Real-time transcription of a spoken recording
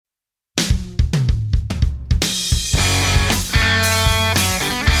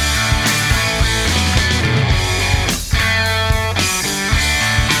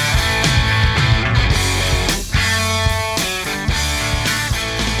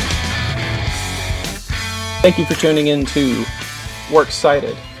Thank you for tuning in to Works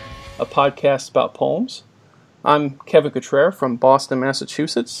Cited, a podcast about poems. I'm Kevin Cottrell from Boston,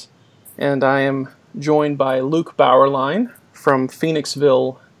 Massachusetts, and I am joined by Luke Bauerlein from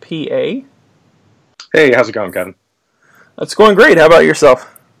Phoenixville, PA. Hey, how's it going, Kevin? It's going great. How about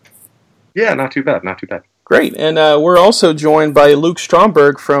yourself? Yeah, not too bad. Great. And we're also joined by Luke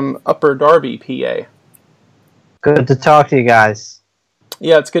Stromberg from Upper Darby, PA. Good to talk to you guys.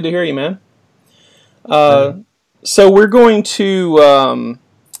 Yeah, it's good to hear you, man. So we're going to,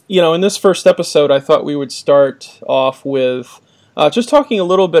 in this first episode, I thought we would start off with just talking a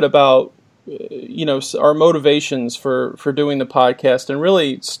little bit about, our motivations for doing the podcast, and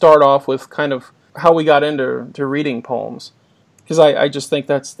really start off with kind of how we got into reading poems. Because I just think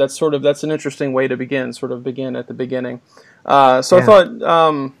that's an interesting way to begin at the beginning. I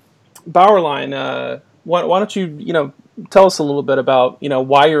thought, Bauerlein, why don't you, tell us a little bit about,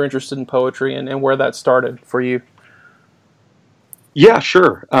 why you're interested in poetry and where that started for you. Yeah,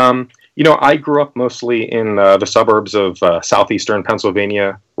 sure. I grew up mostly in the suburbs of southeastern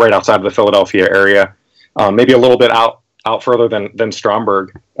Pennsylvania, right outside of the Philadelphia area, maybe a little bit out further than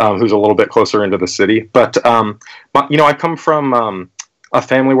Stromberg, who's a little bit closer into the city. But, I come from a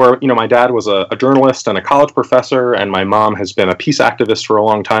family where, my dad was a journalist and a college professor, and my mom has been a peace activist for a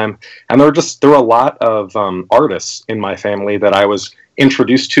long time. And there were a lot of artists in my family that I was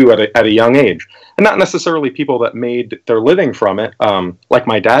introduced to at a young age. And not necessarily people that made their living from it, like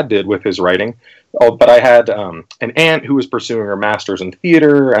my dad did with his writing. But I had an aunt who was pursuing her master's in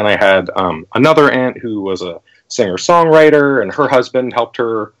theater, and I had another aunt who was a singer-songwriter, and her husband helped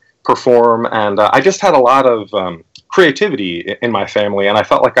her perform. And I just had a lot of creativity in my family, and I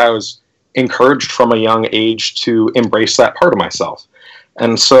felt like I was encouraged from a young age to embrace that part of myself.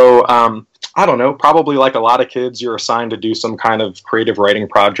 And so, I don't know, probably like a lot of kids, you're assigned to do some kind of creative writing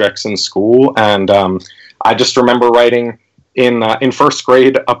projects in school, and I just remember writing in first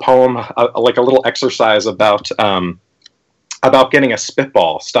grade a poem, like a little exercise about getting a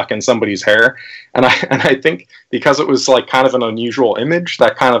spitball stuck in somebody's hair, and I think because it was like kind of an unusual image,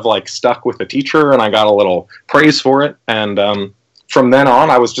 that kind of like stuck with the teacher, and I got a little praise for it. And from then on,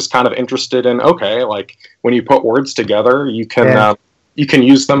 I was just kind of interested in, okay, like when you put words together, you can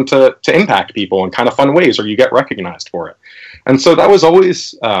use them to impact people in kind of fun ways, or you get recognized for it. And so that was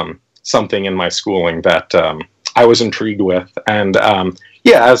always something in my schooling that I was intrigued with. And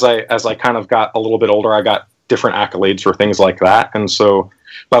as I kind of got a little bit older, I got different accolades for things like that. And so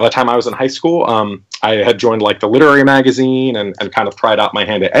by the time I was in high school, I had joined like the literary magazine and kind of tried out my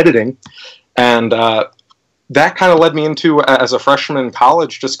hand at editing. And that kind of led me into, as a freshman in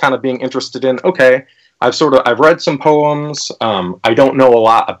college, just kind of being interested in, okay, I've read some poems. I don't know a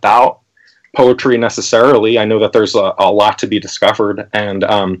lot about poetry necessarily. I know that there's a lot to be discovered. And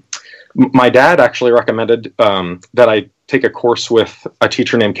my dad actually recommended that I take a course with a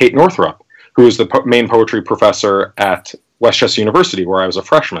teacher named Kate Northrup, who is the main poetry professor at West Chester University, where I was a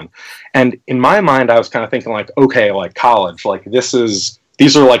freshman. And in my mind, I was kind of thinking like, okay, like college, like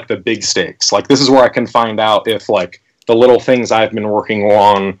these are like the big stakes. Like this is where I can find out if like the little things I've been working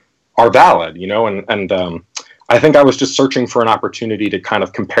on are valid, and I think I was just searching for an opportunity to kind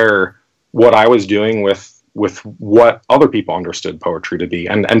of compare what I was doing with what other people understood poetry to be,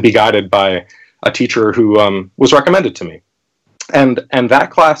 and be guided by a teacher who was recommended to me. And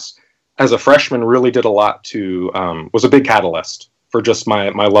that class, as a freshman, really did a lot was a big catalyst for just my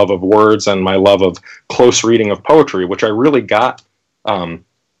love of words and my love of close reading of poetry, which I really got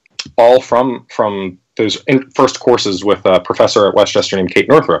all from those first courses with a professor at West Chester named Kate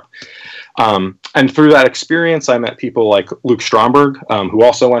Northrup. And through that experience, I met people like Luke Stromberg, who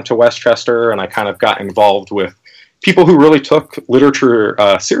also went to West Chester, and I kind of got involved with people who really took literature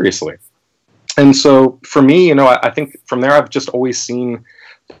seriously. And so for me, I think from there, I've just always seen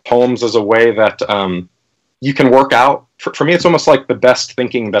poems as a way that you can work out. For me, it's almost like the best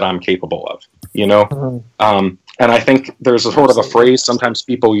thinking that I'm capable of, Mm-hmm. And I think there's a sort of a phrase sometimes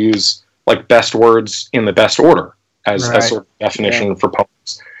people use, like best words in the best order as sort of definition for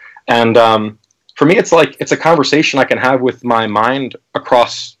poems. And for me, it's like it's a conversation I can have with my mind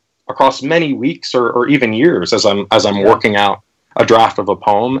across many weeks or even years as I'm working out a draft of a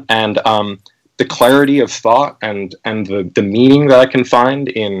poem. And the clarity of thought and the meaning that I can find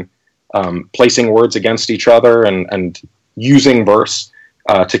in placing words against each other and using verse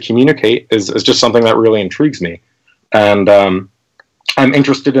to communicate is just something that really intrigues me. And I'm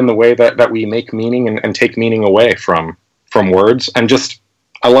interested in the way that we make meaning and take meaning away from words. And just,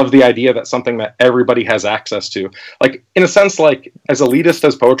 I love the idea that something that everybody has access to, like, in a sense, like, as elitist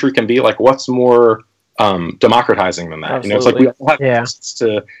as poetry can be, like, what's more democratizing than that. Absolutely. You know, it's like we all have access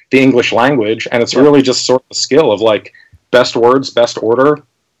to the English language, and it's really just sort of a skill of like best words, best order.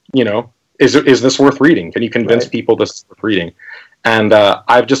 You know, is this worth reading? Can you convince people this is worth reading? And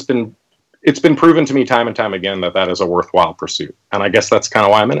it's been proven to me time and time again that is a worthwhile pursuit, and I guess that's kind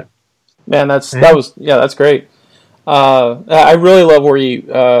of why I'm in it. Man, that's great. I really love where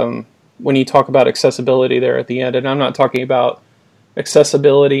you when you talk about accessibility there at the end, and I'm not talking about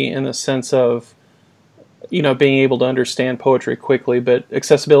accessibility in the sense of, you know, being able to understand poetry quickly, but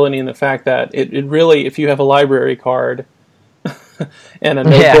accessibility in the fact that it really, if you have a library card and a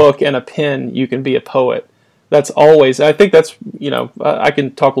notebook and a pen, you can be a poet. That's always, I think that's, you know, I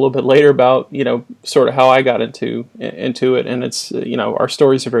can talk a little bit later about, you know, sort of how I got into it, and it's, you know, our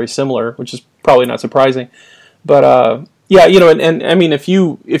stories are very similar, which is probably not surprising. But yeah, you know, and I mean, if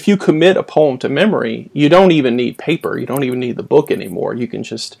you commit a poem to memory, you don't even need paper, you don't even need the book anymore. You can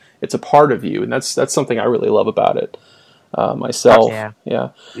just, it's a part of you, and that's something I really love about it myself.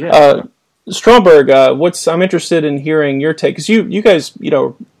 Stromberg, I'm interested in hearing your take, because you guys, you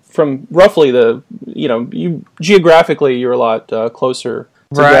know, from roughly you geographically, you're a lot closer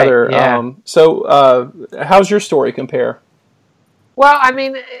together. Right, yeah. So how's your story compare? Well, I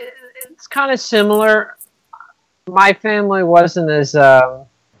mean, it's kind of similar. My family wasn't as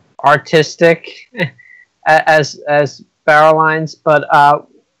artistic as Barrowlines, but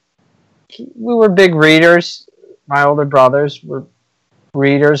we were big readers. My older brothers were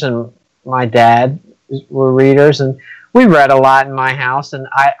readers, and my dad were readers, and we read a lot in my house. And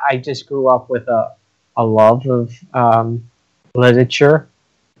I just grew up with a love of literature,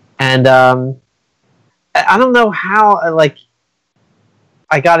 and I don't know how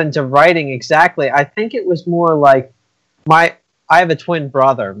I got into writing exactly. I think it was more like I have a twin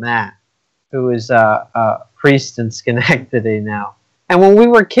brother, Matt, who is a priest in Schenectady now. And when we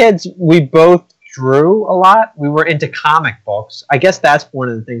were kids, we both drew a lot. We were into comic books. I guess that's one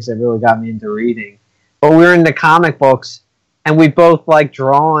of the things that really got me into reading. But we were into comic books, and we both liked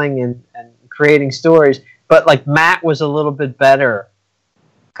drawing and creating stories. But like Matt was a little bit better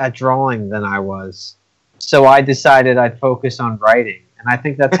at drawing than I was. So I decided I'd focus on writing. And I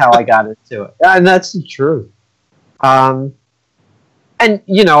think that's how I got into it. And that's the truth. And,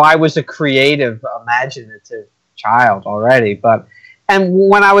 you know, I was a creative, imaginative child already. And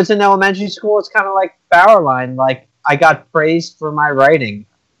when I was in elementary school, it's kind of like Bowerline. Like, I got praised for my writing.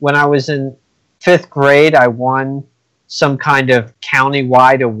 When I was in 5th grade, I won some kind of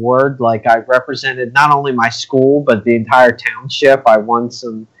county-wide award. Like, I represented not only my school, but the entire township. I won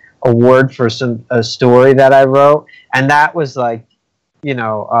some award for a story that I wrote. And that was like, you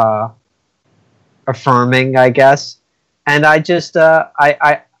know, affirming, I guess. And I just,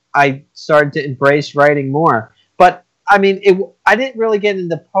 I started to embrace writing more. But, I mean, I didn't really get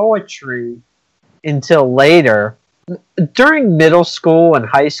into poetry until later. During middle school and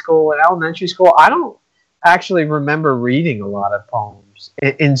high school and elementary school, I don't actually remember reading a lot of poems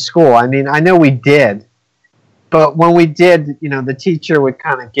in school. I mean, I know we did. But when we did, you know, the teacher would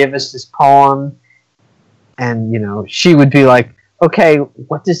kind of give us this poem, and, you know, she would be like, okay,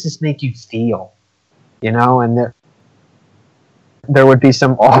 what does this make you feel? You know, and there would be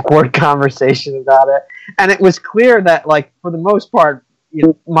some awkward conversation about it. And it was clear that, like, for the most part, you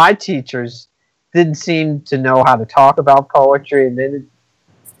know, my teachers didn't seem to know how to talk about poetry, and they didn't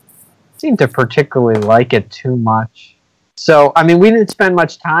seem to particularly like it too much. So, I mean, we didn't spend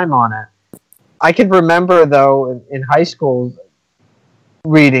much time on it. I can remember, though, in high school,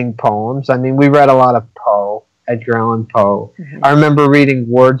 reading poems. I mean, we read a lot of Poe. Edgar Allan Poe. Mm-hmm. I remember reading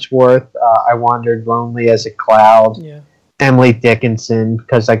Wordsworth, I Wandered Lonely as a Cloud, Emily Dickinson,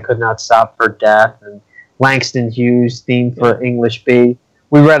 Because I Could Not Stop for Death, and Langston Hughes' Theme for English B.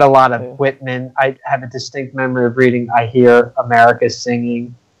 We read a lot of Whitman. I have a distinct memory of reading I Hear America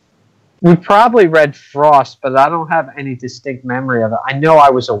Singing. We probably read Frost, but I don't have any distinct memory of it. I know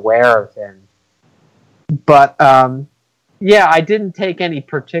I was aware of him. But, yeah, I didn't take any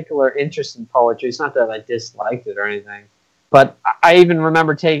particular interest in poetry. It's not that I disliked it or anything. But I even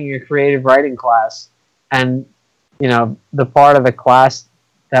remember taking a creative writing class. And, you know, the part of the class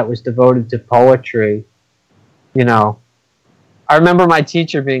that was devoted to poetry, you know, I remember my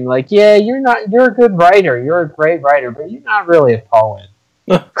teacher being like, yeah, you're a good writer. You're a great writer, but you're not really a poet.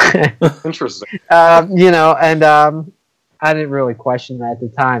 Interesting. You know, and I didn't really question that at the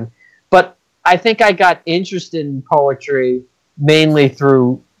time. But I think I got interested in poetry mainly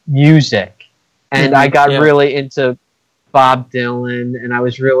through music. And I got really into Bob Dylan, and I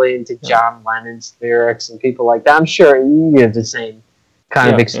was really into John Lennon's lyrics and people like that. I'm sure you have the same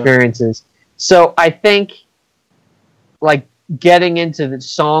kind of experiences. So I think, like, getting into the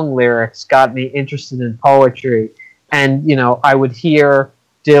song lyrics got me interested in poetry. And, I would hear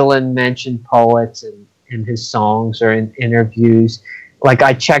Dylan mention poets in his songs or in interviews. Like,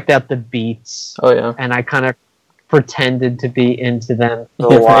 I checked out the beats. Oh, yeah. And I kind of pretended to be into them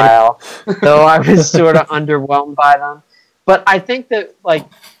for a while, though I was sort of underwhelmed by them. But I think that, like,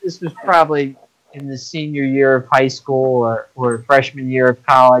 this was probably in the senior year of high school or freshman year of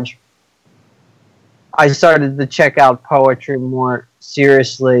college. I started to check out poetry more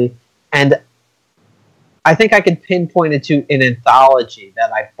seriously, and I think I could pinpoint it to an anthology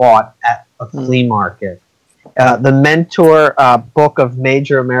that I bought at a flea market. The Mentor Book of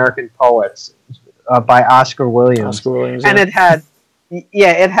Major American Poets by Oscar Williams. Oscar Williams, and it had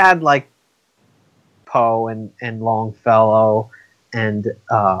like Poe and Longfellow and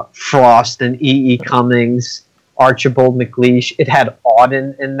Frost and E. Cummings, Archibald MacLeish. It had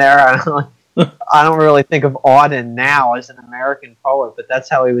Auden in there. I don't really think of Auden now as an American poet, but that's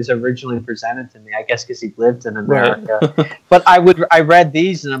how he was originally presented to me. I guess because he lived in America. Right. But I read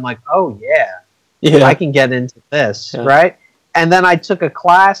these and I'm like, oh yeah, I can get into this, right? And then I took a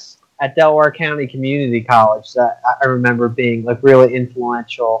class at Delaware County Community College that I remember being like really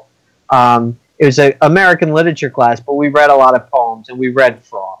influential. It was an American literature class, but we read a lot of poems, and we read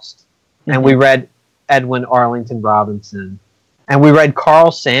Frost, and we read Edwin Arlington Robinson, and we read Carl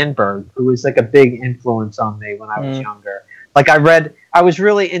Sandburg, who was like a big influence on me when I was younger. Like I was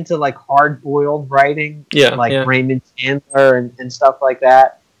really into like hard-boiled writing, Raymond Chandler and stuff like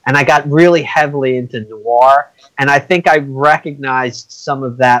that. And I got really heavily into noir, and I think I recognized some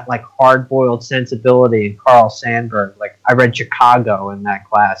of that like hard-boiled sensibility in Carl Sandburg. Like I read Chicago in that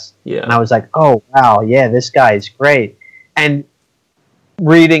class, and I was like, "Oh wow, yeah, this guy is great." And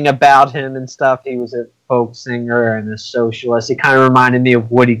reading about him and stuff, he was a folk singer and a socialist. He kind of reminded me of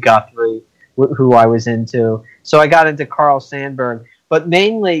Woody Guthrie, who I was into. So I got into Carl Sandburg, but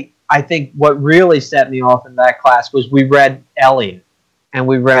mainly I think what really set me off in that class was we read Eliot. And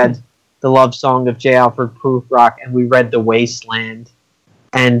we read The Love Song of J. Alfred Prufrock, and we read The Wasteland.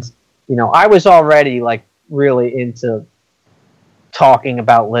 And, I was already, like, really into talking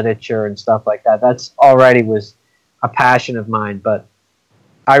about literature and stuff like that. That's already was a passion of mine. But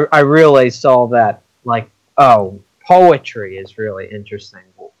I really saw that, like, oh, poetry is really interesting.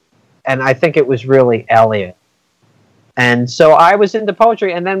 And I think it was really Eliot. And so I was into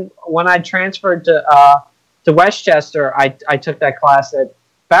poetry. And then when I transferred to Westchester, I took that class that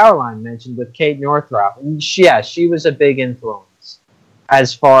Bauerlein mentioned with Kate Northrup, and she was a big influence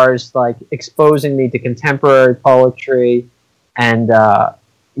as far as like exposing me to contemporary poetry, and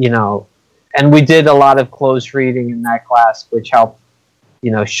and we did a lot of close reading in that class, which helped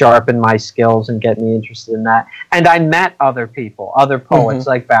sharpen my skills and get me interested in that. And I met other people, other poets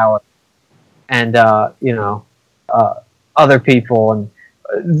like Bauer, and other people, and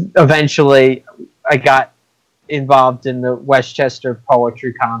eventually I got involved in the Westchester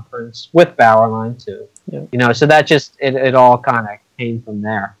Poetry Conference with Bauerlein too. So that just it all kind of came from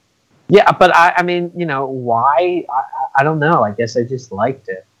there. Yeah, but I mean, why? I don't know. I guess I just liked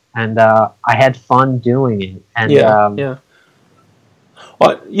it, and I had fun doing it. And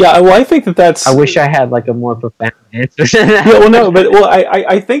Well, I think that's. I wish I had like a more profound answer.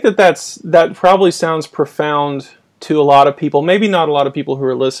 I think that probably sounds profound to a lot of people. Maybe not a lot of people who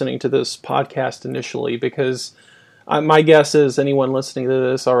are listening to this podcast initially, because my guess is anyone listening to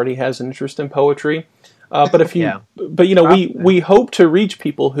this already has an interest in poetry. But if you, we hope to reach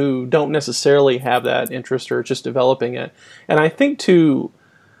people who don't necessarily have that interest or just developing it. And I think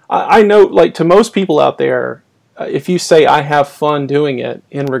I know, like to most people out there, if you say I have fun doing it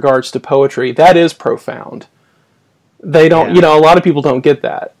in regards to poetry, that is profound. They don't, a lot of people don't get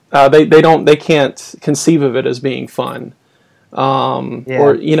that. They can't conceive of it as being fun. Or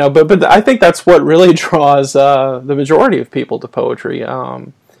but I think that's what really draws the majority of people to poetry,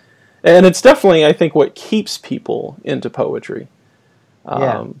 and it's definitely, I think, what keeps people into poetry.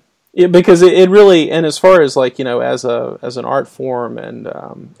 Because it really, and as far as like as an art form and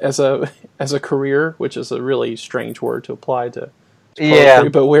as a career, which is a really strange word to apply to poetry,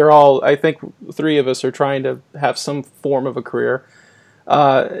 but we're all, I think, three of us are trying to have some form of a career.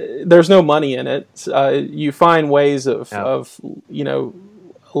 There's no money in it. You find ways of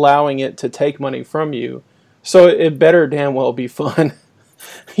allowing it to take money from you. So it better damn well be fun.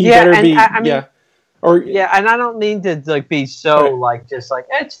 And I don't mean to like be so like just like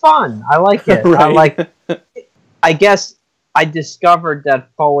it's fun. I like it. Right. I guess I discovered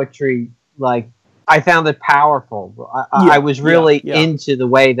that poetry, like I found it powerful. I was really into the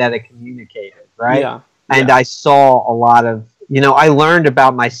way that it communicated, right? And I saw a lot of I learned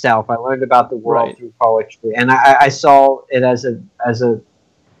about myself. I learned about the world Right. through poetry, and I saw it as a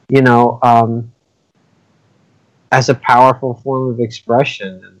you know as a powerful form of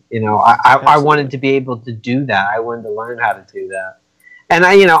expression. And I wanted to be able to do that. I wanted to learn how to do that. And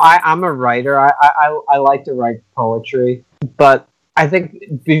I'm a writer. I like to write poetry, but I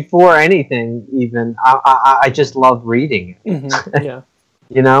think before anything, even I just love reading it. Mm-hmm. Yeah.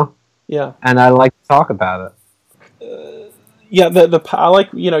 Yeah. And I like to talk about it. Yeah, I like,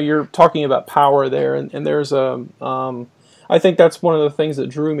 you're talking about power there, and there's I think that's one of the things that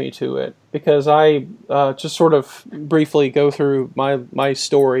drew me to it, because I just sort of briefly go through my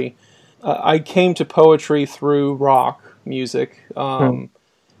story. I came to poetry through rock music. Well,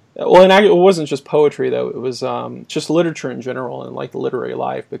 and it wasn't just poetry though; it was just literature in general and like the literary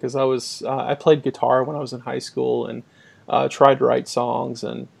life. Because I played guitar when I was in high school and tried to write songs,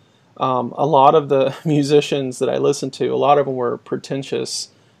 and a lot of the musicians that I listened to, a lot of them were pretentious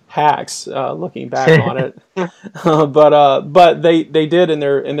hacks. Looking back on it, but they did in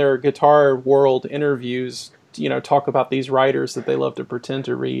their guitar world interviews, talk about these writers that they love to pretend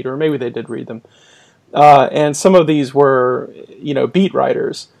to read, or maybe they did read them. And some of these were, beat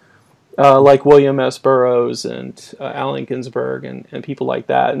writers, like William S. Burroughs and Allen Ginsberg and people like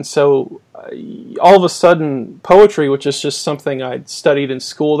that. And so all of a sudden, poetry, which is just something I'd studied in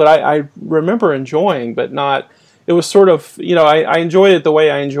school that I remember enjoying, but not, it was sort of, I enjoyed it the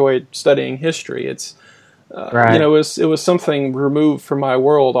way I enjoyed studying history. It's, right. It was something removed from my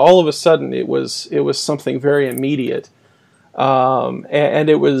world. All of a sudden, it was something very immediate. And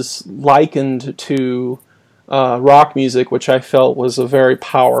it was likened to rock music, which I felt was a very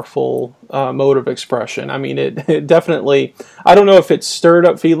powerful mode of expression. I mean, it definitely, I don't know if it stirred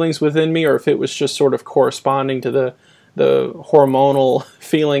up feelings within me or if it was just sort of corresponding to the hormonal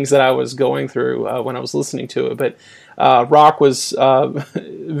feelings that I was going through when I was listening to it. But rock was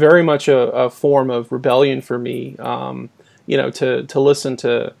very much a form of rebellion for me, to listen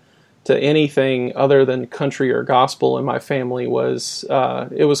to anything other than country or gospel in my family was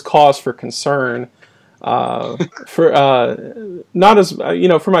cause for concern. For not as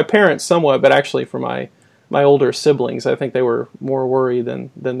for my parents somewhat, but actually for my older siblings, I think they were more worried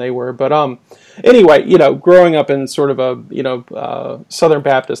than they were. But anyway, growing up in sort of a Southern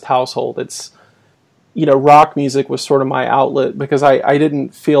Baptist household, it's rock music was sort of my outlet, because I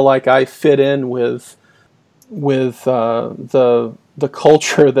didn't feel like I fit in with the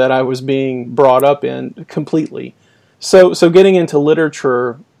culture that I was being brought up in completely. So getting into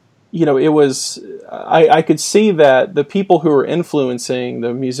literature, it was, I could see that the people who were influencing,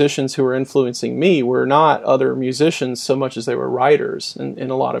 the musicians who were influencing me were not other musicians so much as they were writers in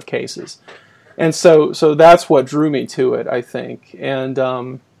a lot of cases. And so that's what drew me to it, I think. And,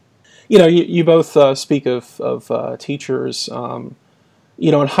 you both speak of teachers. In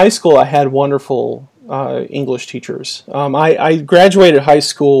high school I had wonderful English teachers. I graduated high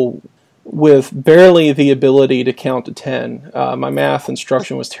school with barely the ability to count to 10. My math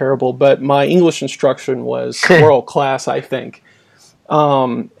instruction was terrible, but my English instruction was world class, I think.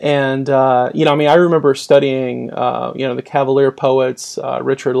 I remember studying, the Cavalier poets,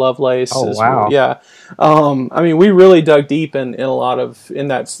 Richard Lovelace. Oh, wow. Yeah. We really dug deep in a lot of, in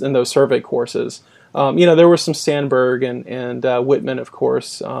those survey courses. There was some Sandberg and Whitman, of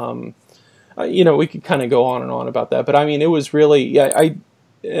course. We could kind of go on and on about that, but it was really,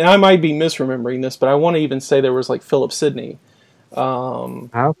 I might be misremembering this, but I want to even say there was like Philip Sidney.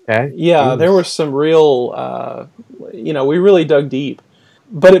 Okay. Yeah, there was some real, we really dug deep.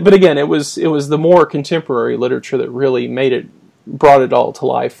 But again, it was the more contemporary literature that really brought it all to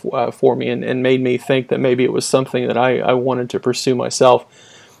life for me, and made me think that maybe it was something that I wanted to pursue myself.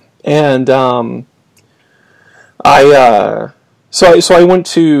 And so I went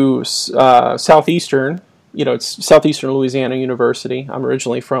to Southeastern. It's Southeastern Louisiana University. I'm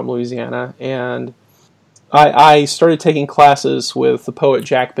originally from Louisiana, and I started taking classes with the poet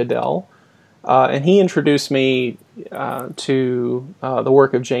Jack Bedell, and he introduced me to the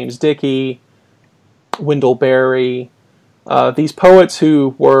work of James Dickey, Wendell Berry, these poets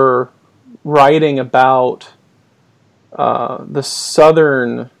who were writing about the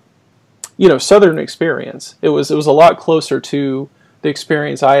Southern experience. It was a lot closer to the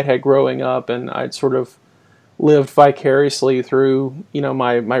experience I had growing up, and I'd sort of lived vicariously through,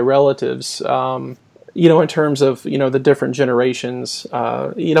 my relatives, in terms of, the different generations,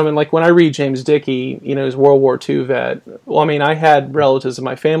 and like when I read James Dickey, he's World War II vet. Well, I had relatives in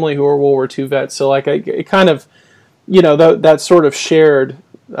my family who were World War II vets. So like, it kind of, that sort of shared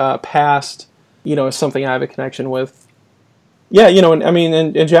past, is something I have a connection with. Yeah, and I mean,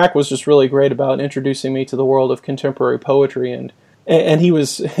 and Jack was just really great about introducing me to the world of contemporary poetry, and he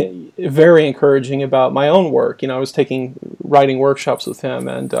was very encouraging about my own work. I was taking writing workshops with him,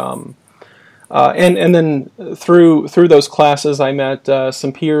 and then through those classes, I met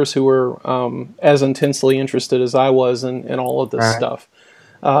some peers who were as intensely interested as I was in all of this stuff.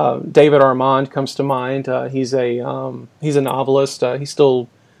 David Armand comes to mind. He's a novelist. He's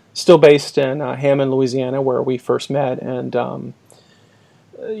still based in Hammond, Louisiana, where we first met, and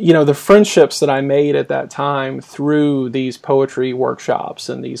the friendships that I made at that time through these poetry workshops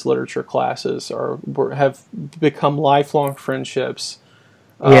and these literature classes have become lifelong friendships.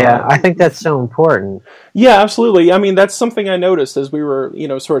 Yeah, I think that's so important. Yeah, absolutely. I mean, that's something I noticed as we were,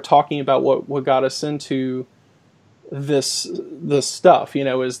 sort of talking about what got us into this stuff,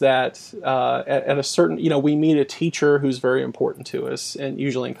 is that at a certain, we meet a teacher who's very important to us, and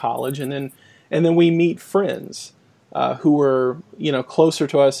usually in college, and then we meet friends who are, closer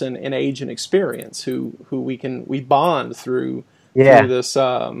to us in age and experience, who we bond through this,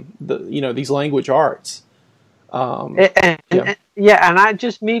 these language arts. And I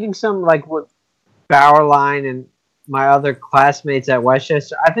just meeting some like what Bauerlein and my other classmates at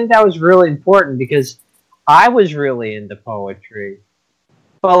Westchester, I think that was really important because I was really into poetry.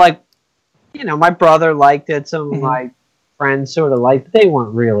 But my brother liked it, some of my friends sort of liked it, they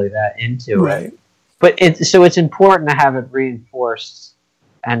weren't really that into it. But it's important to have it reinforced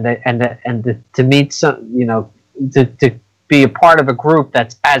and to meet some, to be a part of a group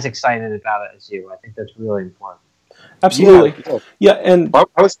that's as excited about it as you. I think that's really important. Absolutely. Yeah, and go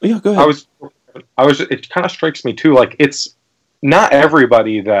ahead. It kind of strikes me too, like it's not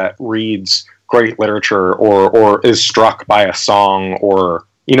everybody that reads great literature or is struck by a song or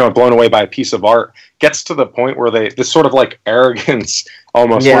blown away by a piece of art gets to the point where this sort of like arrogance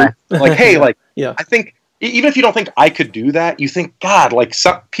almost like hey I think even if you don't think I could do that, you think God, like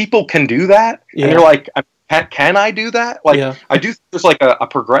some people can do that, and you're like, can I do that? Like I do. There's like a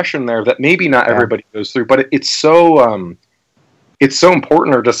progression there that maybe not everybody goes through, but it's so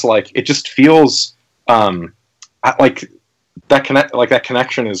important, or just like it just feels like that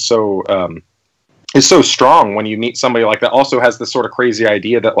connection is so strong when you meet somebody like that. Also has this sort of crazy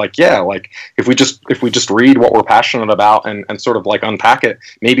idea that like if we just read what we're passionate about and sort of like unpack it,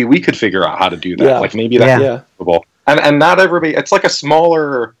 maybe we could figure out how to do that. Like maybe that's possible. And not everybody. It's like a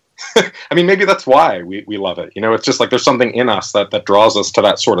smaller. I mean, maybe that's why we love it. It's just like there's something in us that draws us to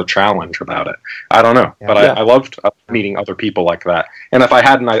that sort of challenge about it. I don't know, but I loved meeting other people like that. And if I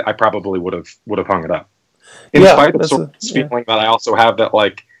hadn't, I probably would have hung it up. In spite of sort of this feeling that I also have that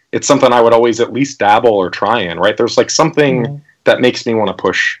like it's something I would always at least dabble or try in. Right? There's like something that makes me want to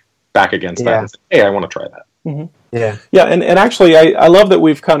push back against that. And say, hey, I want to try that. Mm-hmm. Yeah, and actually, I love that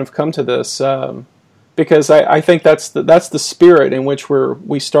we've kind of come to this. Because I think that's the spirit in which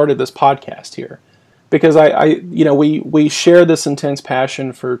we started this podcast here, because we share this intense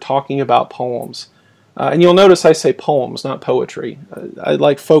passion for talking about poems, and you'll notice I say poems, not poetry. I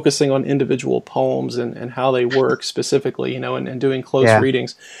like focusing on individual poems and how they work specifically, and doing close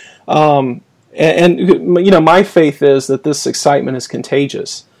readings. And my faith is that this excitement is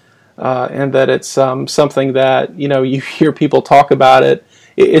contagious, and that it's something that you hear people talk about it.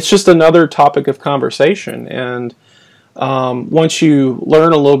 It's just another topic of conversation, and once you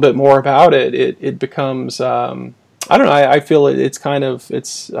learn a little bit more about it, it becomes I don't know. I feel it's addictive.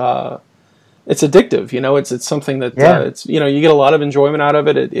 It's something that it's you get a lot of enjoyment out of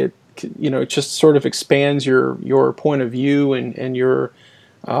it. It just sort of expands your point of view and your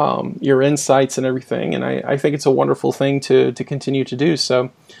insights and everything. And I think it's a wonderful thing to continue to do. So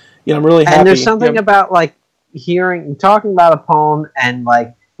I'm really happy. And there's something about like talking about a poem, and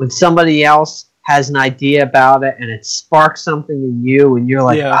like when somebody else has an idea about it and it sparks something in you and you're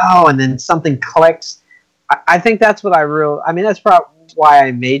like, and then something clicks. I think that's what that's probably why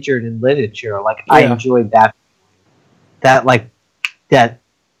I majored in literature. Like I enjoyed that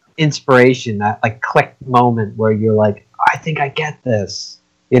inspiration, that like click moment where you're like, I think I get this,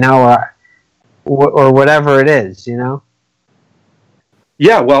 or whatever it is,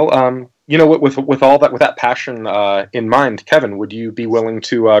 Yeah, well, with all that, with that passion in mind, Kevin, would you be willing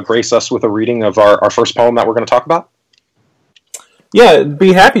to grace us with a reading of our first poem that we're going to talk about? Yeah,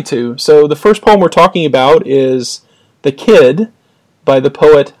 be happy to. So the first poem we're talking about is "The Kid" by the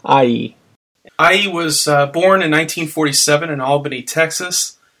poet I.E. I.E. was born in 1947 in Albany,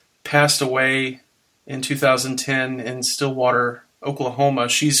 Texas, passed away in 2010 in Stillwater, Oklahoma.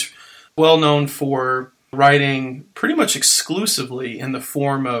 She's well known for writing pretty much exclusively in the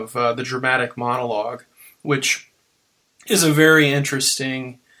form of the dramatic monologue, which is a very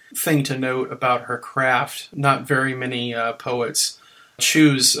interesting thing to note about her craft. Not very many poets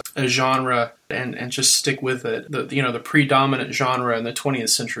choose a genre and just stick with it. The predominant genre in the 20th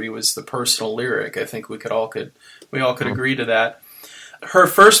century was the personal lyric. I think we all could agree to that. Her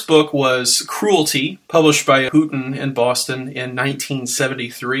first book was Cruelty, published by Houghton in Boston in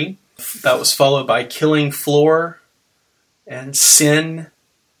 1973. That was followed by Killing Floor, and Sin,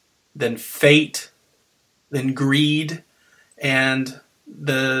 then Fate, then Greed, and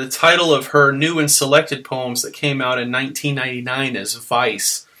the title of her new and selected poems that came out in 1999 is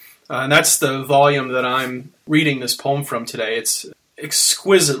Vice. And that's the volume that I'm reading this poem from today. It's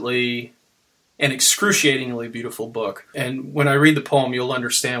exquisitely and excruciatingly beautiful book. And when I read the poem, you'll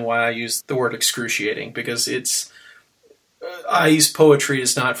understand why I use the word excruciating, because Ai's poetry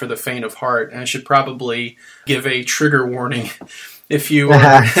is not for the faint of heart. And I should probably give a trigger warning if you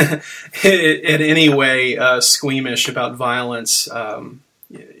are in any way squeamish about violence.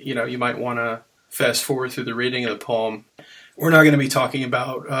 You might want to fast forward through the reading of the poem. We're not going to be talking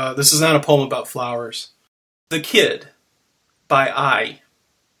about, this is not a poem about flowers. The Kid by Ai.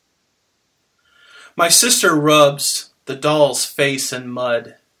 My sister rubs the doll's face in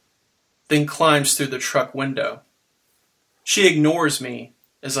mud, then climbs through the truck window. She ignores me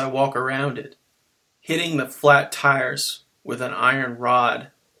as I walk around it, hitting the flat tires with an iron rod.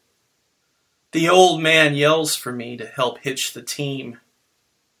 The old man yells for me to help hitch the team,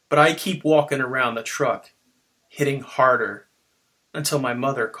 but I keep walking around the truck, hitting harder until my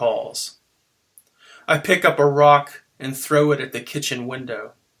mother calls. I pick up a rock and throw it at the kitchen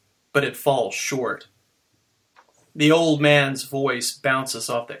window, but it falls short. The old man's voice bounces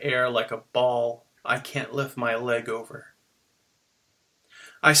off the air like a ball I can't lift my leg over.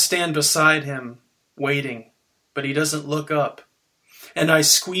 I stand beside him, waiting, but he doesn't look up, and I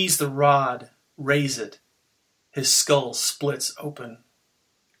squeeze the rod, raise it. His skull splits open.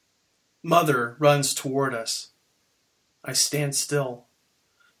 Mother runs toward us. I stand still,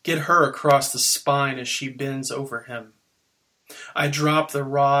 get her across the spine as she bends over him. I drop the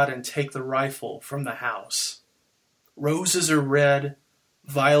rod and take the rifle from the house. Roses are red,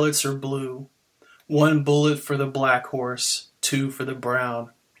 violets are blue. 1 bullet for the black horse, 2 for the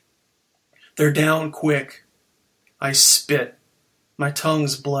brown. They're down quick. I spit. My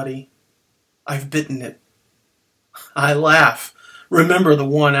tongue's bloody. I've bitten it. I laugh. Remember the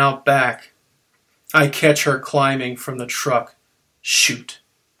one out back. I catch her climbing from the truck. Shoot.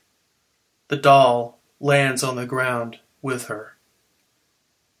 The doll lands on the ground with her.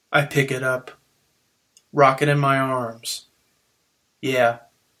 I pick it up, rock it in my arms. Yeah,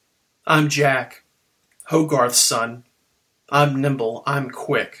 I'm Jack, Hogarth's son. I'm nimble, I'm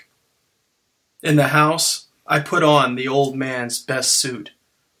quick. In the house, I put on the old man's best suit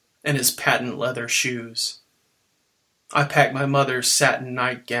and his patent leather shoes. I pack my mother's satin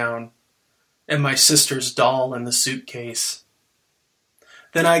nightgown and my sister's doll in the suitcase.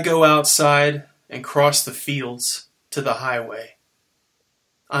 Then I go outside and cross the fields to the highway.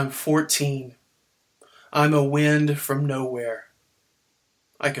 I'm 14. I'm a wind from nowhere.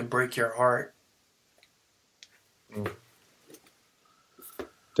 I can break your heart.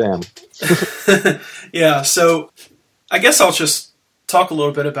 Damn. Yeah, so I guess I'll just talk a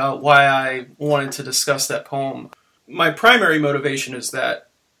little bit about why I wanted to discuss that poem. My primary motivation is that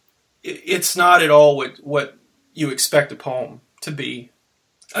it's not at all what you expect a poem to be.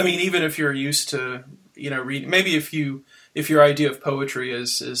 I mean, even if you're used to, read, maybe if your idea of poetry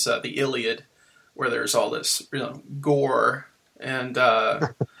is the Iliad, where there's all this, gore and,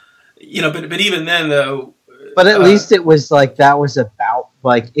 but even then though. But at least it was like, that was about,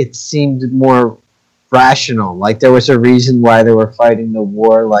 like, it seemed more rational. Like there was a reason why they were fighting the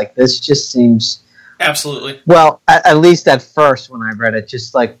war. Like this just seems. Absolutely. Well, at least at first when I read it,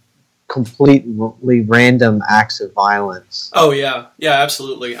 just like completely random acts of violence. Oh yeah. Yeah,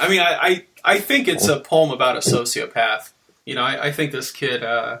 absolutely. I mean, I think it's a poem about a sociopath. I think this kid,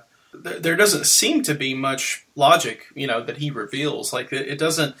 there doesn't seem to be much logic, that he reveals. Like he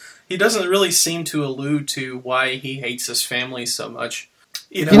doesn't really seem to allude to why he hates his family so much.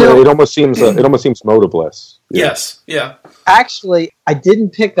 It almost seems motiveless. Yeah. Yes. Yeah. Actually, I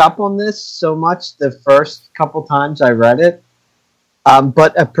didn't pick up on this so much the first couple times I read it.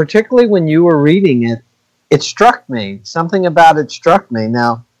 But particularly when you were reading it, it struck me. Something about it struck me.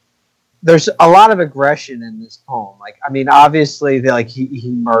 Now, there's a lot of aggression in this poem. Like, I mean, obviously, he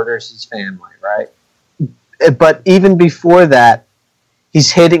murders his family, right? But even before that, he's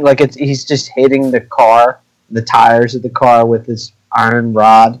hitting, he's just hitting the car, the tires of the car with his iron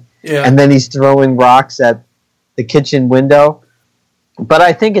rod. Yeah. And then he's throwing rocks at the kitchen window. But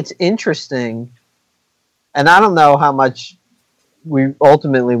I think it's interesting, and I don't know how much we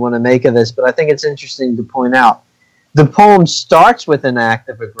ultimately want to make of this, but I think it's interesting to point out. The poem starts with an act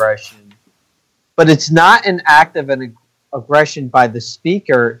of aggression, but it's not an act of an aggression by the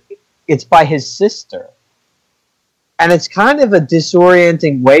speaker, it's by his sister. And it's kind of a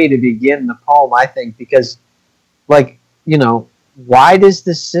disorienting way to begin the poem, I think, because, like, you know, why does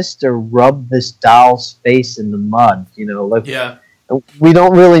the sister rub this doll's face in the mud? You know, like, Yeah. we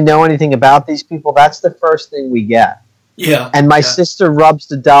don't really know anything about these people. That's the first thing we get. Yeah. And my sister rubs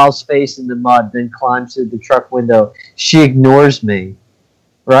the doll's face in the mud, then climbs through the truck window. She ignores me,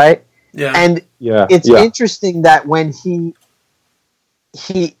 right? Yeah. And it's interesting that when he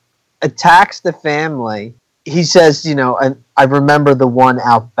attacks the family, he says, you know, and I remember the one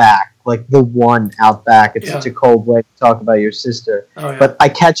out back, like the one out back. It's such a cold way to talk about your sister. Oh, yeah. But I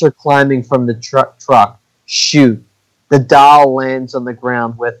catch her climbing from the truck. Shoot. The doll lands on the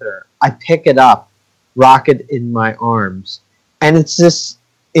ground with her. I pick it up, rock it in my arms. And it's this,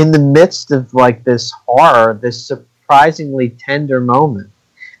 in the midst of like this horror, this surprisingly tender moment.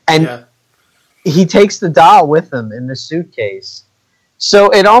 And he takes the doll with him in the suitcase.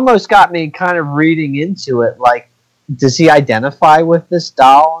 So it almost got me kind of reading into it, like, does he identify with this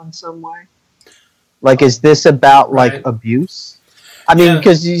doll in some way? Like, is this about, like, abuse? I mean,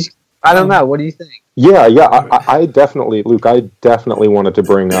 because I don't know. What do you think? Yeah. I definitely, Luke, I definitely wanted to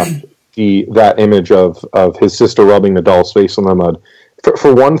bring up that image of his sister rubbing the doll's face in the mud.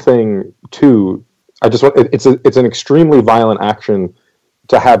 For one thing, too, I just want, it's an extremely violent action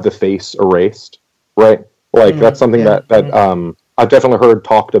to have the face erased, right? Like, that's something that I've definitely heard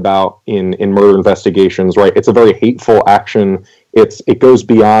talked about in murder investigations, right? It's a very hateful action. It goes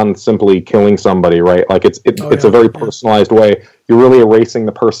beyond simply killing somebody, right? Like it's a very personalized way. You're really erasing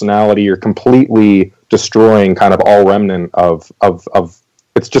the personality. You're completely destroying kind of all remnant of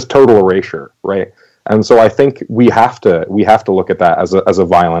it's just total erasure, right? And so I think we have to look at that as a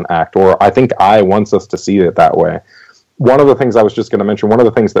violent act, or I think I wants us to see it that way. One of the things I was just going to mention, one of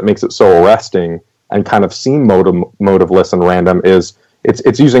the things that makes it so arresting and kind of seem motiveless and random is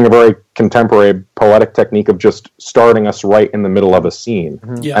it's using a very contemporary poetic technique of just starting us right in the middle of a scene.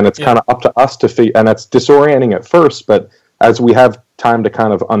 And it's kind of up to us to figure, and it's disorienting at first, but as we have time to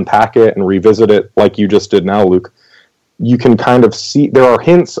kind of unpack it and revisit it like you just did now, Luke, you can kind of see there are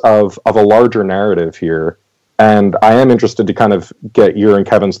hints of a larger narrative here. And I am interested to kind of get your and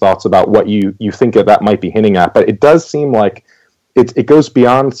Kevin's thoughts about what you think that might be hinting at. But it does seem like it goes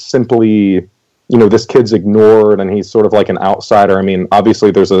beyond simply, you know, this kid's ignored and he's sort of like an outsider. I mean, obviously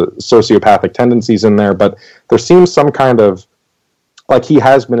there's a sociopathic tendencies in there, but there seems some kind of, like he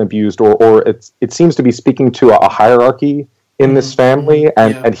has been abused or it seems to be speaking to a hierarchy in this family,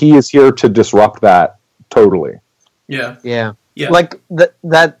 and he is here to disrupt that totally. Yeah. Like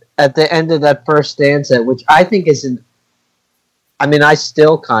that at the end of that first stanza, which I think I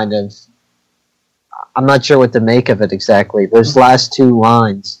still kind of, I'm not sure what to make of it exactly. Those last two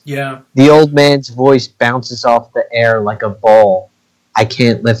lines. Yeah. The old man's voice bounces off the air like a ball. I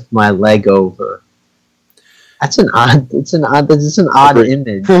can't lift my leg over. That's an odd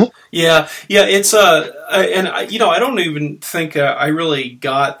image. Yeah. It's I don't even think I really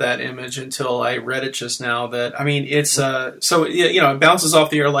got that image until I read it just now. That, I mean, it's it bounces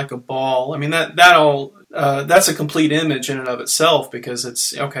off the air like a ball. I mean, that's a complete image in and of itself, because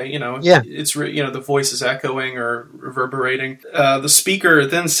it's it's the voice is echoing or reverberating. The speaker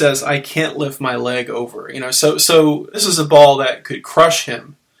then says, "I can't lift my leg over." So this is a ball that could crush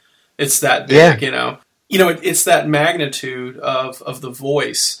him. It's that big, it's that magnitude of the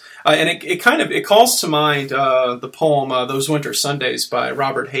voice, and it calls to mind the poem "Those Winter Sundays" by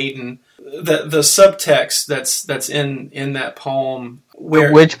Robert Hayden. The subtext that's in that poem.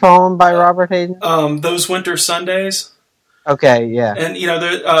 Which poem by Robert Hayden? Those Winter Sundays. Okay, yeah. And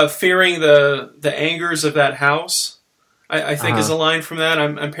they're fearing the angers of that house, I think is a line from that.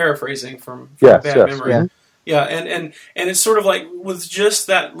 I'm paraphrasing from bad memory. Yeah, and it's sort of like with just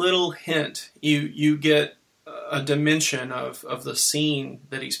that little hint, you get a dimension of the scene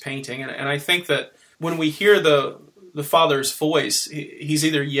that he's painting, and I think that when we hear the father's voice, he's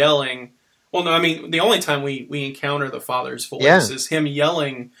either yelling. Well, no, I mean, the only time we encounter the father's voice is him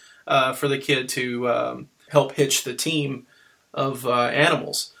yelling for the kid to help hitch the team of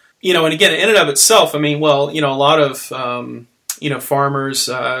animals. And again, in and of itself, I mean, well, a lot of farmers,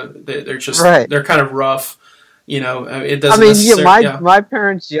 they're just they're kind of rough. It doesn't. I mean, my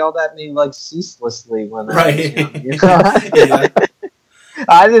parents yelled at me like ceaselessly when I was young.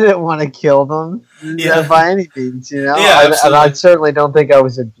 I didn't want to kill them by any means, and I certainly don't think I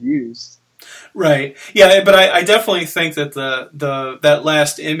was abused. Right. Yeah, but I definitely think that that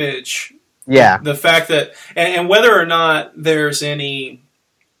last image Yeah. The fact that, and whether or not there's any,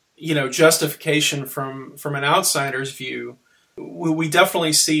 justification from an outsider's view, we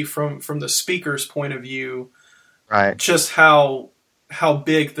definitely see from the speaker's point of view, right, just how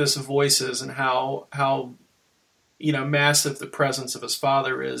big this voice is and how massive the presence of his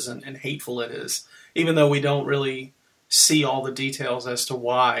father is and hateful it is, even though we don't really see all the details as to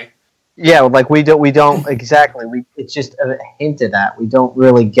why. Yeah, like we don't exactly. It's just hinted at. We don't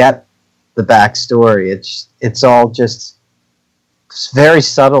really get the backstory. It's all just very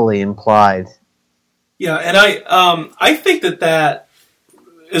subtly implied. Yeah, and I think that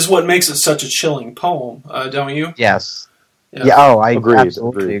is what makes it such a chilling poem, don't you? Yes. Yeah. I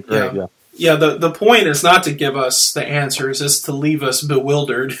absolutely agree. Yeah. The point is not to give us the answers; it's to leave us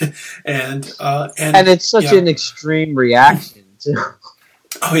bewildered, and it's such an extreme reaction too.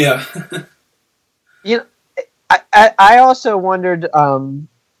 Oh yeah. I also wondered.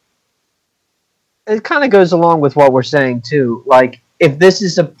 It kind of goes along with what we're saying too. Like, if this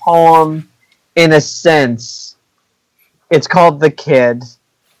is a poem, in a sense, it's called The Kid.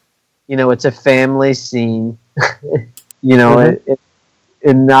 It's a family scene. It,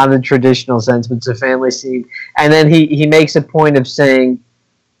 in not a traditional sense, but it's a family scene. And then he makes a point of saying,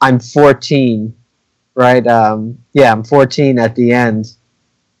 "I'm 14," right? I'm 14 at the end.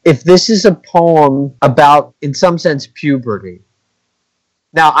 If this is a poem about, in some sense, puberty.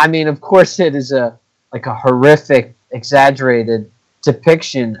 Now, I mean, of course, it is a horrific, exaggerated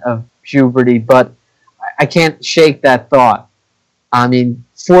depiction of puberty, but I can't shake that thought. I mean,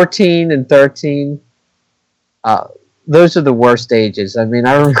 14 and 13, those are the worst ages. I mean,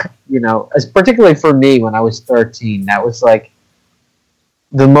 particularly for me when I was 13, that was like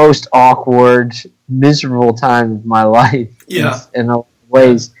the most awkward, miserable time of my life. Yeah. In a lot of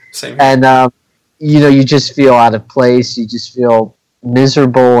ways. Same. And, you just feel out of place. You just feel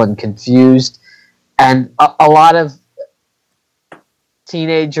miserable and confused. And a lot of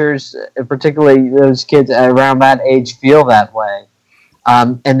teenagers, particularly those kids around that age, feel that way.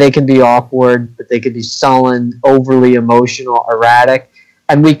 And they can be awkward, but they can be sullen, overly emotional, erratic.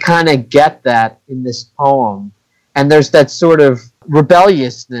 And we kind of get that in this poem. And there's that sort of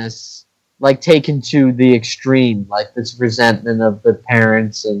rebelliousness, like taken to the extreme, like this resentment of the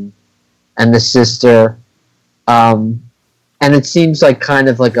parents and the sister. And it seems like kind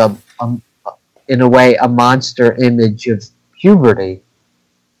of like in a way, a monster image of puberty.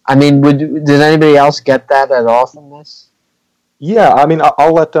 I mean, did anybody else get that at all from this? Yeah, I mean,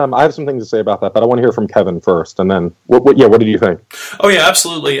 I'll let I have some things to say about that, but I want to hear from Kevin first, and then what did you think? Oh yeah,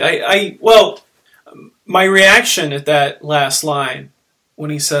 absolutely. Well, my reaction at that last line when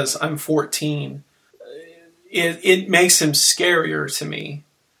he says "I'm 14," it makes him scarier to me.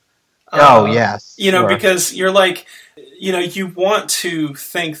 Oh yes, sure. Because you're like, you want to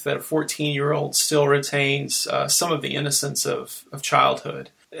think that a 14-year-old still retains some of the innocence of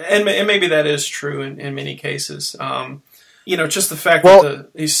childhood, and maybe that is true in many cases. Just the fact that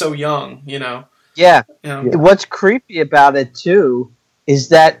he's so young, Yeah. What's creepy about it, too, is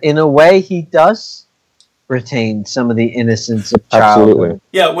that in a way he does retain some of the innocence of childhood. Absolutely.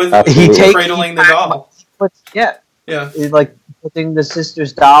 Yeah, with cradling the doll. Yeah. He's like putting the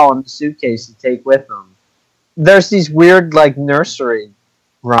sister's doll in the suitcase to take with him. There's these weird, like, nursery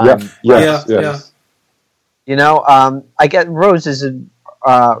rhymes. Yeah. I get roses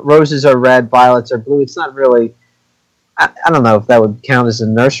are red, violets are blue. It's not really... I don't know if that would count as a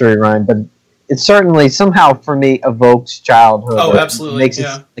nursery rhyme, but it certainly somehow for me evokes childhood. Oh, absolutely. It makes it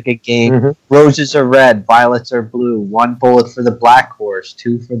like a game. Mm-hmm. Roses are red, violets are blue. 1 bullet for the black horse,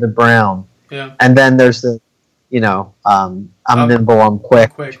 2 for the brown. Yeah. And then there's the, I'm nimble, I'm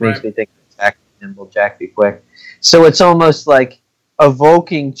quick, which makes right. me think Jack be nimble, Jack be quick. So it's almost like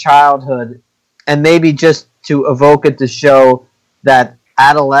evoking childhood, and maybe just to evoke it to show that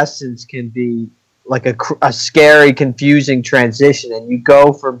adolescence can be like a scary, confusing transition, and you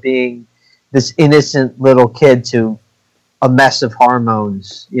go from being this innocent little kid to a mess of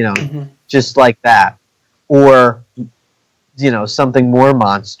hormones, just like that, or something more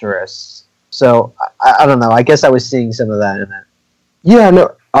monstrous. So I don't know. I guess I was seeing some of that in it. Yeah,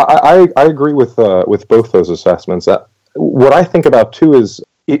 no, I agree with both those assessments. What I think about too is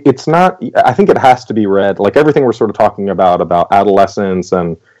it's not. I think it has to be read like everything we're sort of talking about adolescence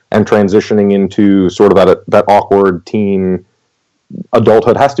and transitioning into sort of that awkward teen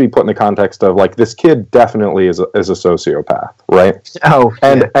adulthood has to be put in the context of like this kid definitely is a sociopath, right? Oh,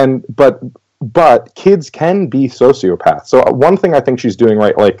 and but kids can be sociopaths. So one thing I think she's doing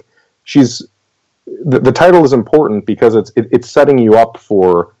right, like the title is important because it's setting you up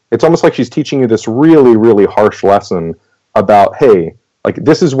for. It's almost like she's teaching you this really, really harsh lesson about, hey, Like,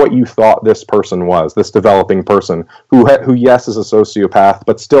 this is what you thought this person was, this developing person who yes, is a sociopath,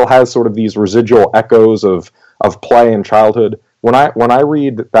 but still has sort of these residual echoes of play and childhood. When I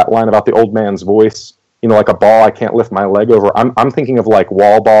read that line about the old man's voice, like a ball I can't lift my leg over, I'm thinking of like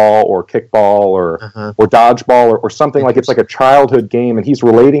wall ball or kickball or dodgeball or something. Like, it's like a childhood game, and he's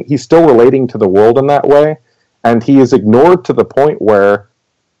still relating to the world in that way, and he is ignored to the point where,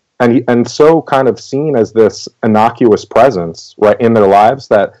 and so kind of seen as this innocuous presence, right, in their lives,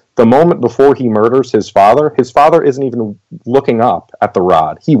 that the moment before he murders his father isn't even looking up at the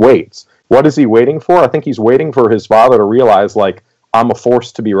rod. He waits. What is he waiting for? I think he's waiting for his father to realize, like, I'm a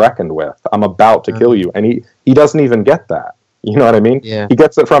force to be reckoned with. I'm about to kill you. And he doesn't even get that. You know what I mean? Yeah. He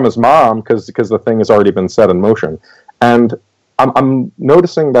gets it from his mom because the thing has already been set in motion. And I'm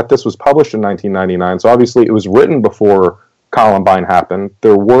noticing that this was published in 1999, so obviously it was written before Columbine happened.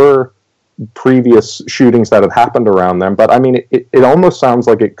 There were previous shootings that had happened around them, but I mean, it almost sounds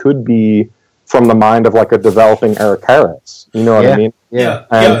like it could be from the mind of like a developing Eric Harris. You know what I mean? Yeah.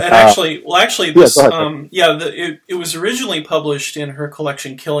 And actually, this, it was originally published in her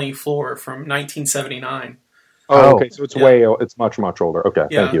collection Killing Floor from 1979. Oh, okay, so it's much, much older. Okay,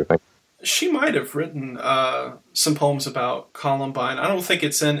 thank you. She might have written some poems about Columbine. I don't think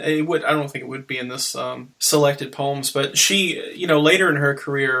it would be in this selected poems, but she, later in her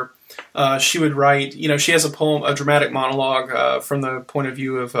career, she would write, she has a dramatic monologue from the point of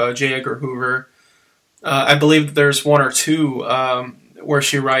view of J. Edgar Hoover. I believe there's one or two where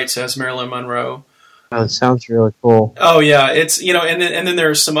she writes as Marilyn Monroe. Oh, it sounds really cool. Oh yeah, it's and then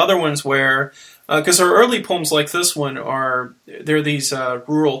there's some other ones where because her early poems like this one they're these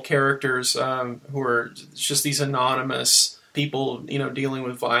rural characters who are just these anonymous people dealing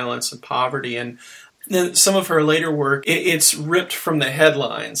with violence and poverty, and then some of her later work it's ripped from the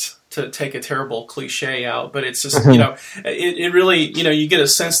headlines to take a terrible cliche out, but it's just it really you get a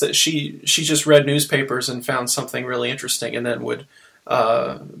sense that she just read newspapers and found something really interesting and then would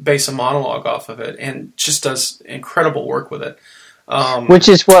base a monologue off of it, and just does incredible work with it. Which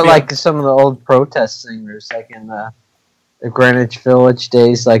is what like some of the old protest singers, like in the Greenwich Village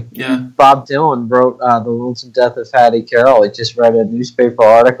days, like Bob Dylan wrote The Lonesome Death of Hattie Carroll. He just read a newspaper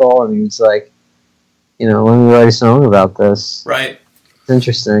article and he was like, let me write a song about this. Right. It's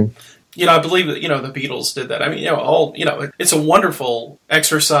interesting. I believe that, the Beatles did that. I mean, it's a wonderful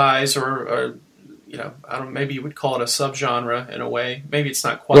exercise or I don't know, maybe you would call it a subgenre in a way. Maybe it's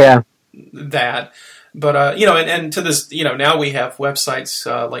not quite that. But, and to this, now we have websites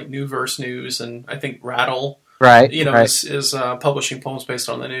like New Verse News, and I think Rattle, right, is publishing poems based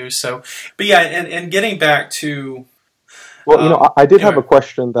on the news. So, but yeah, and getting back to... Well, I did have a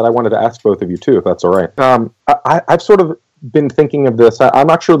question that I wanted to ask both of you, too, if that's all right. I've sort of been thinking of this. I'm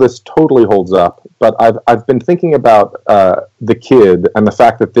not sure this totally holds up, but I've been thinking about the kid and the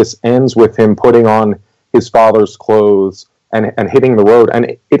fact that this ends with him putting on his father's clothes and hitting the road,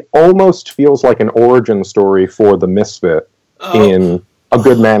 and it almost feels like an origin story for the misfit in A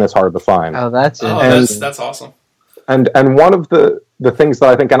Good Man Is Hard to Find. Oh, that's that's awesome. And one of the things that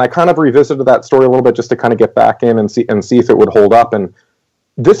I think, and I kind of revisited that story a little bit just to kind of get back in and see if it would hold up, and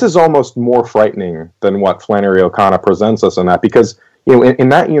this is almost more frightening than what Flannery O'Connor presents us in that, because in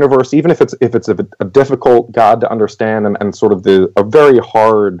that universe, even if it's a difficult God to understand and sort of a very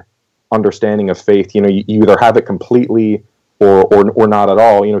hard understanding of faith, you either have it completely or not at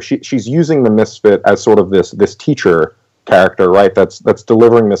all. She's using the misfit as sort of this teacher character, right? That's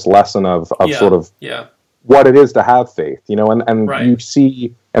delivering this lesson of sort of what it is to have faith, and right. You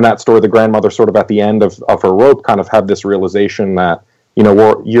see in that story the grandmother sort of at the end of her rope kind of have this realization that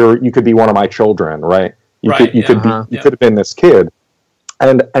you could be one of my children, right? You could have been this kid,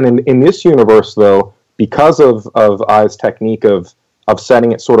 and in this universe though, because of I's technique of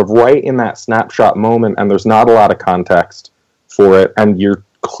setting it sort of right in that snapshot moment, and there's not a lot of context for it, and you're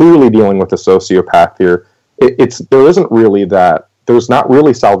clearly dealing with a sociopath here. There isn't really that. There's not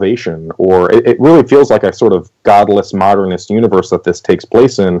really salvation, or it really feels like a sort of godless modernist universe that this takes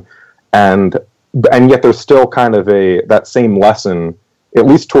place in, and yet there's still kind of that same lesson, at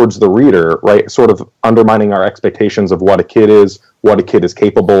least towards the reader, right? Sort of undermining our expectations of what a kid is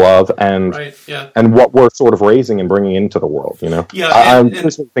capable of, and what we're sort of raising and bringing into the world. I'm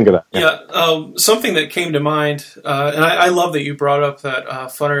just think of that. Something that came to mind, and I love that you brought up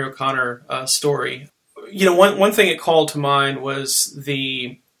that Flannery O'Connor story. One thing it called to mind was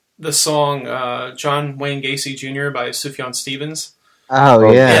the song John Wayne Gacy Jr. by Sufjan Stevens.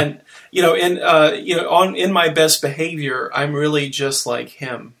 Oh yeah. And In My Best Behavior, I'm really just like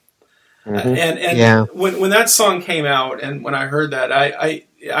him. Mm-hmm. When that song came out, and when I heard that,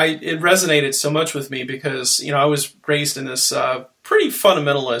 it resonated so much with me because, I was raised in this pretty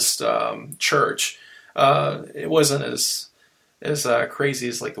fundamentalist church. It wasn't as crazy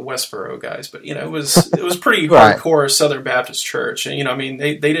as like the Westboro guys, but it was pretty Right. hardcore Southern Baptist church, and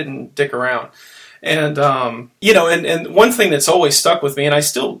they didn't dick around, and and one thing that's always stuck with me, and I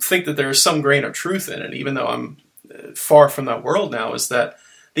still think that there's some grain of truth in it, even though I'm far from that world now, is that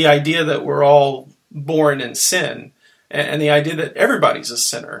the idea that we're all born in sin, and the idea that everybody's a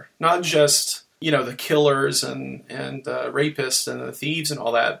sinner, not just the killers and rapists and the thieves and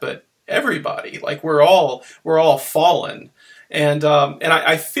all that, but everybody. Like we're all fallen. And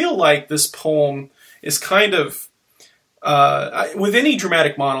I feel like this poem is kind of, with any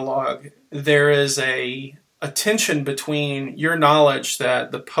dramatic monologue, there is a tension between your knowledge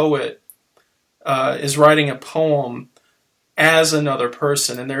that the poet is writing a poem as another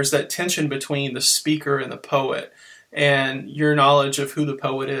person, and there's that tension between the speaker and the poet, and your knowledge of who the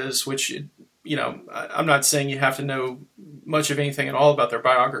poet is, which, I'm not saying you have to know much of anything at all about their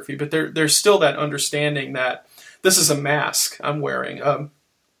biography, but there's still that understanding that this is a mask I'm wearing.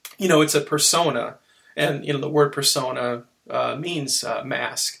 It's a persona, and the word persona means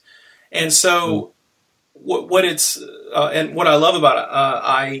mask. And so, what it's and what I love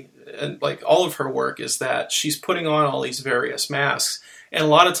about and like all of her work is that she's putting on all these various masks, and a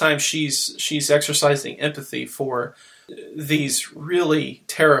lot of times she's exercising empathy for these really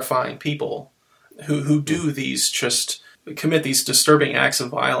terrifying people who do just commit these disturbing acts of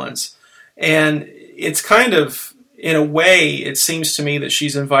violence. And it's kind of, in a way, it seems to me that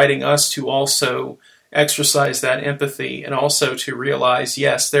she's inviting us to also exercise that empathy, and also to realize,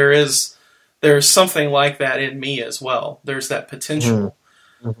 yes, there's something like that in me as well. There's that potential,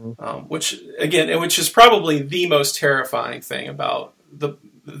 which is probably the most terrifying thing about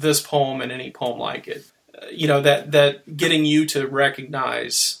this poem and any poem like it. That getting you to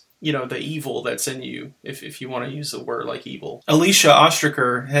recognize the evil that's in you, if you want to use the word like evil. Alicia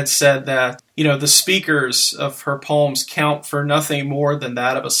Ostriker had said that, the speakers of her poems count for nothing more than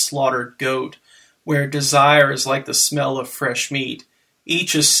that of a slaughtered goat, where desire is like the smell of fresh meat.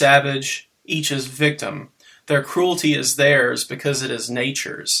 Each is savage, each is victim. Their cruelty is theirs because it is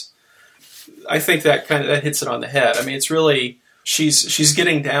nature's. I think that that hits it on the head. I mean, it's really, she's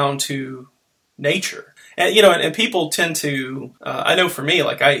getting down to nature. And and people tend to. I know for me,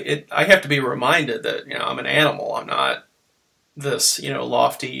 like I have to be reminded that I'm an animal. I'm not this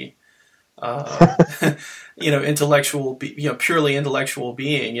lofty, intellectual, purely intellectual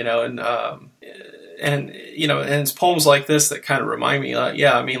being. And it's poems like this that kind of remind me.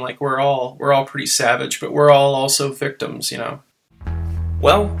 Like we're all pretty savage, but we're all also victims.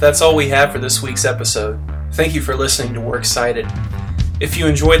 Well, that's all we have for this week's episode. Thank you for listening to Works Cited. If you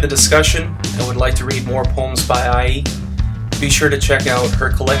enjoyed the discussion and would like to read more poems by IE, be sure to check out her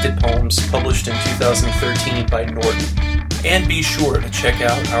collected poems published in 2013 by Norton. And be sure to check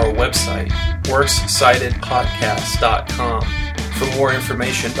out our website, workscitedpodcast.com, for more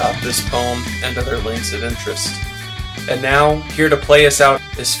information about this poem and other links of interest. And now, here to play us out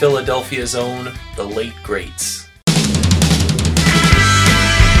is Philadelphia's own The Late Greats.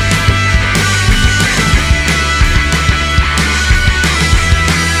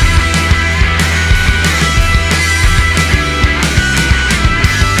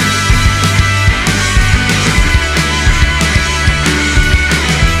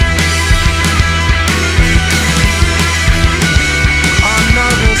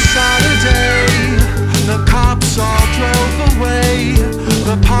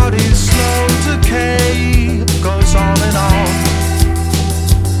 The party's